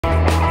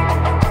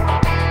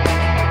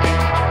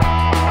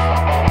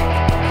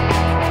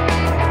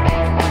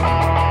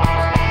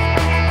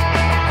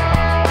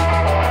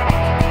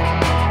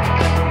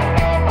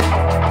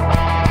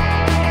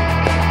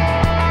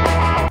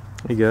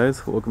Hey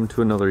guys, welcome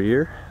to another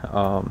year.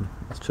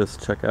 Let's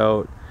just check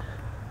out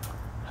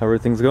how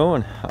everything's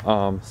going.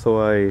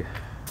 So I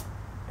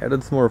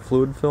added some more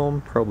fluid film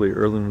probably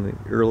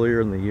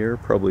earlier in the year,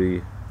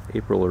 probably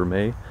April or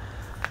May,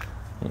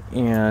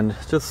 and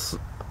just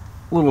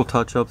little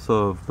touch-ups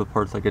of the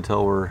parts I could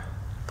tell were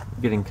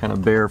getting kind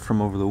of bare from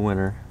over the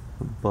winter.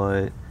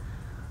 But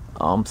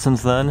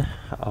since then,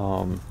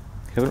 haven't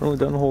really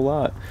done a whole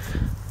lot.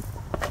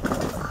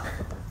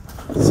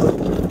 So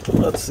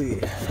let's see.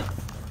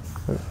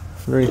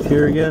 Right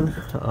here again,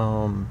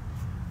 I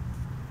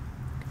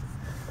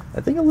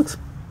think it looks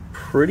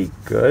pretty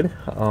good.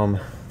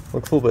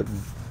 Looks a little bit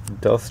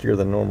dustier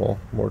than normal,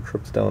 more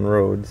trips down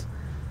roads,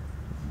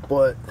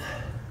 but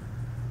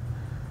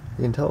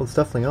you can tell it's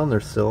definitely on there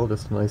still,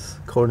 just a nice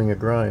coating of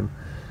grime.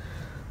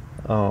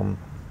 One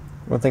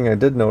thing I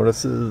did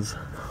notice is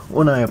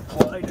when I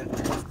applied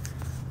it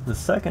the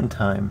second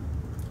time,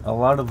 a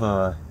lot of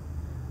the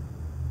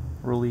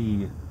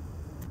really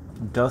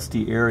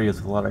dusty areas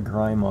with a lot of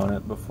grime on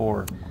it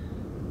before.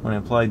 When I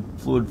applied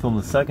fluid film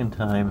the second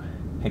time,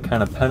 it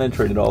kind of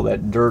penetrated all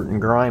that dirt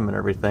and grime and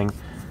everything,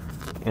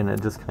 and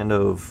it just kind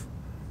of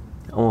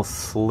almost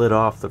slid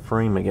off the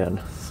frame again.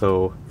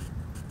 So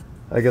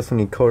I guess when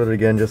you coat it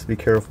again, just be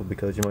careful,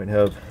 because you might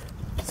have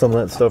some of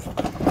that stuff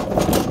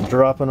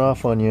dropping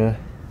off on you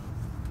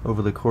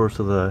over the course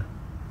of the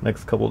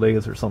next couple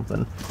days or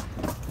something.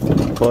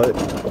 But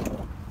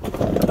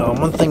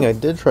one thing I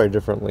did try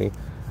differently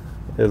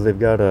is they've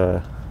got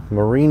a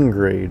marine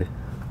grade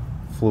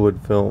fluid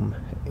film,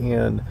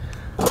 and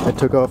I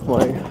took off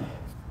my,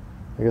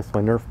 I guess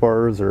my Nerf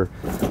bars or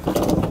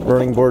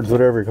running boards,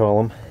 whatever you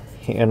call them,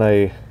 and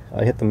I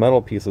hit the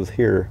metal pieces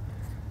here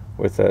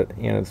with it,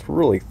 and it's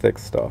really thick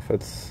stuff.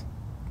 It's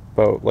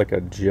about like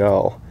a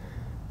gel,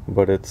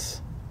 but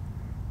it's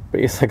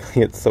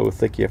basically, it's so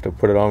thick you have to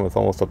put it on with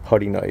almost a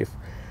putty knife,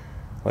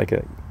 like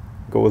it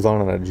goes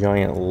on a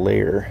giant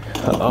layer.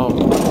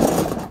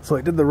 So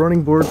I did the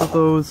running boards with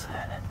those.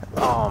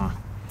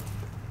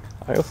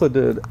 I also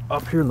did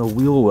up here in the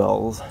wheel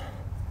wells.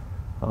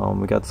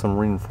 We got some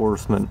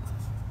reinforcement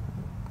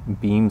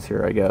beams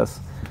here, I guess,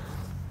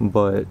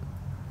 but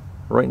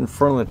right in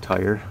front of the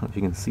tire, if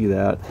you can see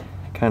that,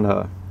 it kind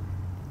of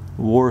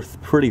wore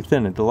pretty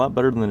thin. It's a lot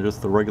better than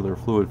just the regular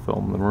fluid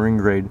film. The marine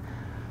grade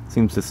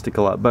seems to stick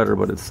a lot better,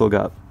 but it's still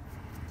got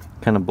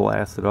kind of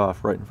blasted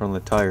off right in front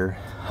of the tire.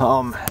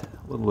 A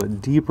little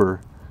bit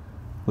deeper,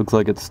 looks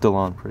like it's still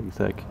on pretty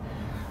thick.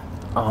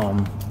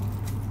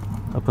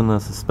 Up in the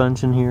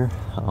suspension here,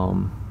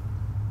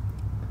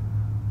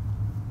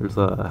 there's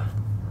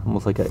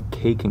almost like a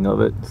caking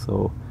of it,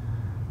 so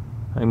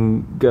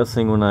I'm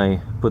guessing when I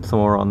put some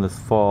more on this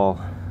fall,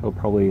 it'll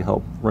probably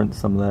help rinse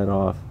some of that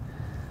off.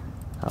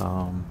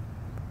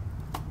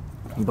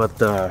 But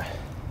the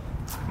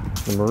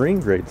marine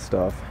grade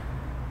stuff,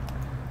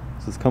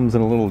 this comes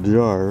in a little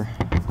jar,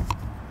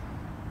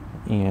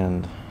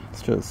 and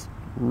it's just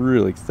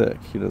really thick.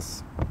 You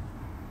just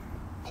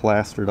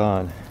plaster it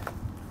on.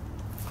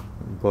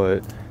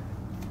 But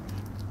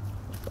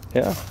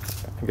yeah,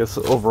 I guess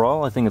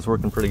overall I think it's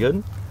working pretty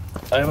good.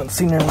 I haven't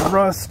seen any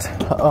rust.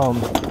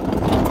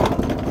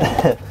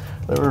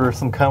 There were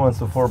some comments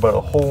before about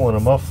a hole in a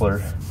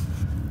muffler. See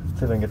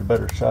if I can get a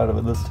better shot of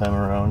it this time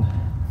around.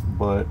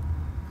 But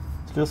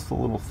it's just a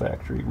little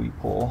factory weep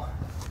hole.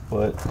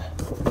 But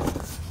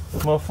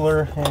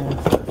muffler, and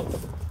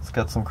it's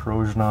got some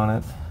corrosion on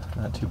it.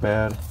 Not too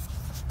bad.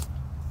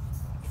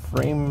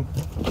 Frame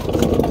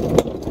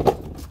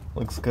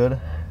looks good.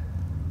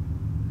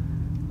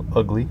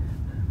 Ugly.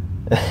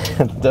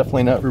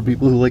 Definitely not for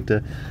people who like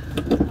to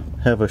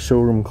have a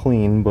showroom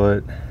clean,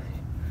 but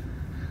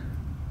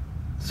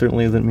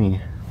certainly isn't me.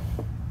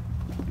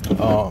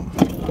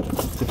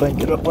 See if I can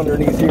get up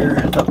underneath here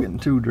without getting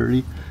too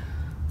dirty.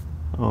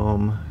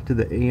 To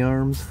the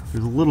A-arms,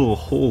 there's little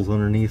holes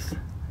underneath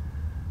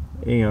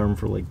A-arm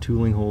for like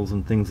tooling holes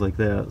and things like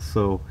that,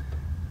 so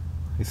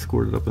I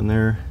scored it up in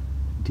there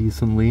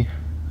decently.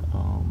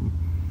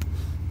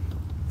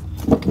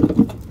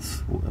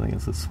 I think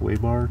it's a sway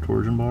bar,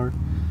 torsion bar.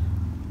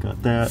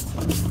 Got that,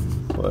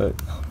 but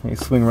let me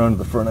swing around to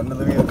the front end of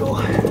the vehicle.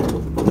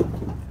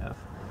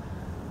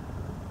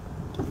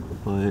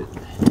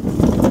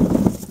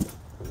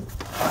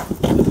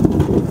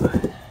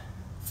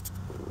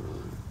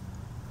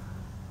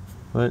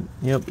 But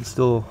yep, it's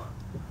still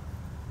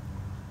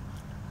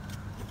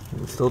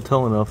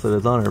tell enough that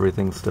it's on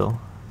everything still.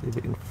 See if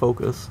it can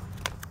focus.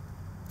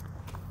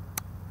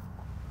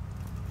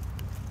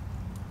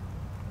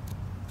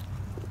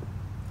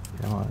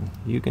 Come on,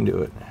 you can do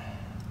it.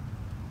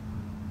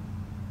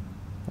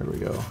 There we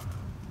go.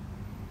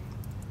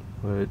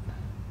 But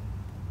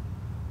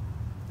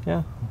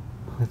yeah,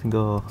 I think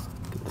I'll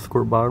get the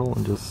squirt bottle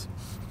and just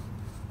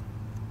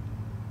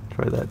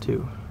try that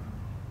too.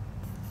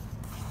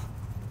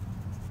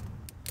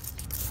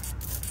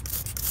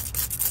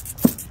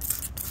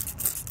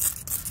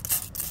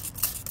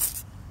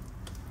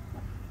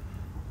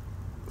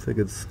 Looks like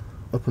it's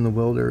up in the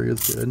weld area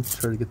is good.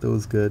 Try to get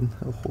those good.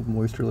 They'll hold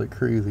moisture like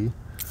crazy.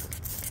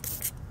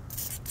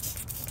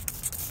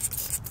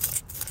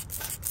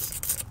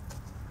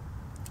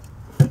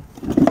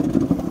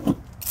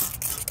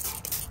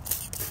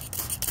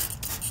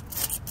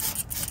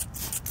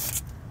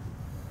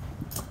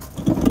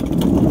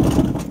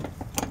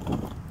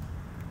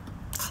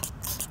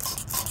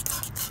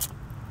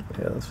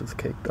 Yeah, that's just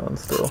caked on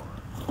still.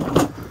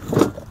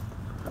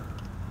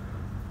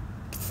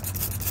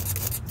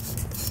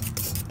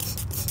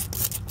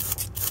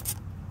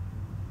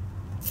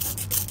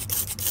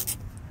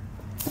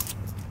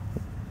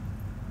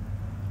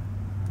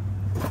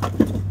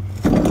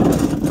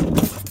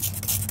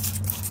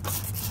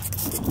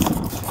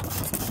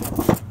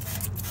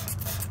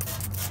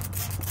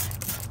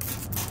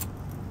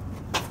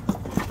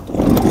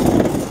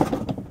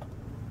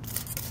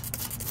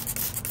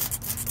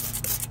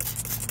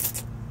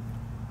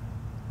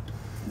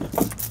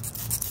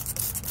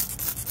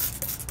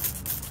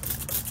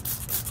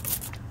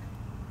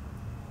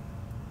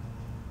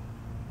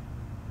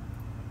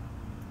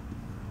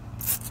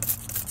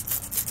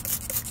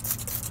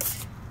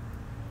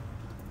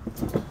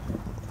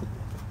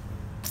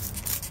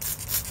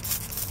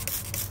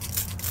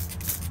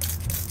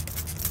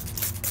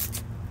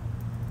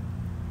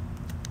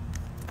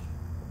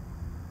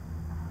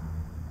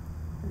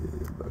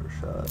 Get a better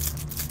shot.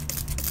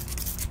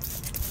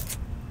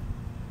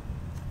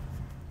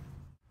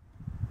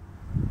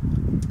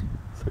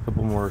 So a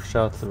couple more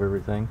shots of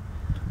everything.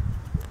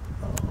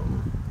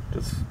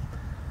 Just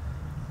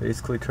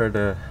basically try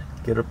to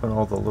get up in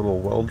all the little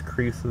weld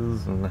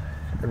creases and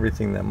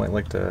everything that might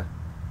like to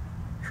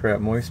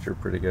trap moisture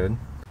pretty good.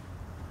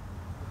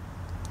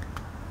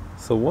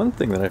 So one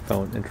thing that I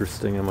found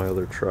interesting in my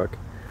other truck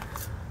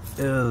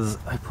is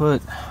I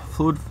put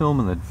fluid film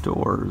in the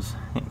doors,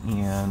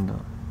 and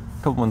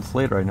a couple months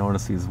later I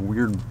noticed these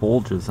weird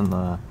bulges in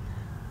the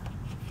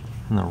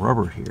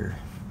rubber here.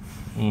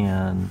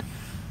 And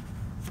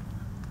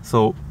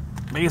so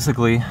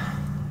basically,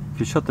 if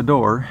you shut the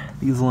door,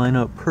 these line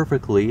up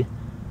perfectly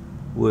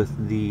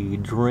with the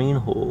drain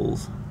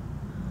holes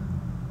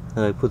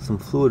that I put some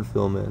fluid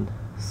film in.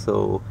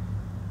 So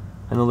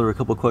I know there were a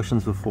couple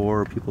questions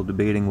before, people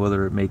debating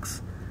whether it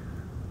makes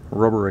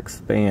rubber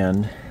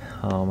expand.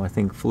 I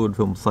think Fluid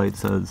Film site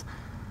says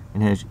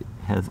it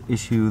has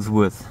issues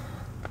with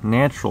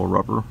natural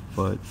rubber,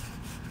 but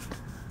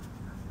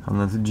on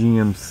this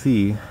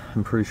GMC,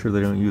 I'm pretty sure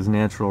they don't use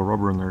natural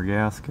rubber in their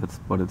gaskets,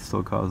 but it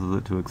still causes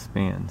it to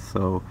expand.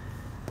 So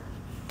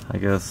I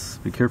guess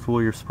be careful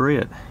where you spray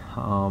it.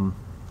 I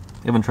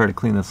haven't tried to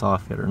clean this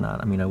off yet or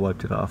not. I mean, I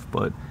wiped it off,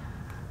 but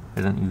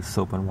I didn't use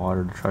soap and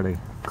water to try to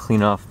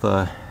clean off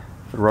the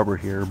rubber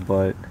here.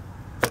 But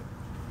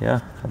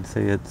yeah, I'd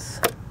say it's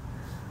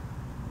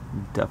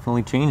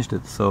definitely changed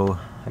it. So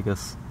I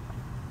guess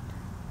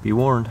be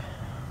warned.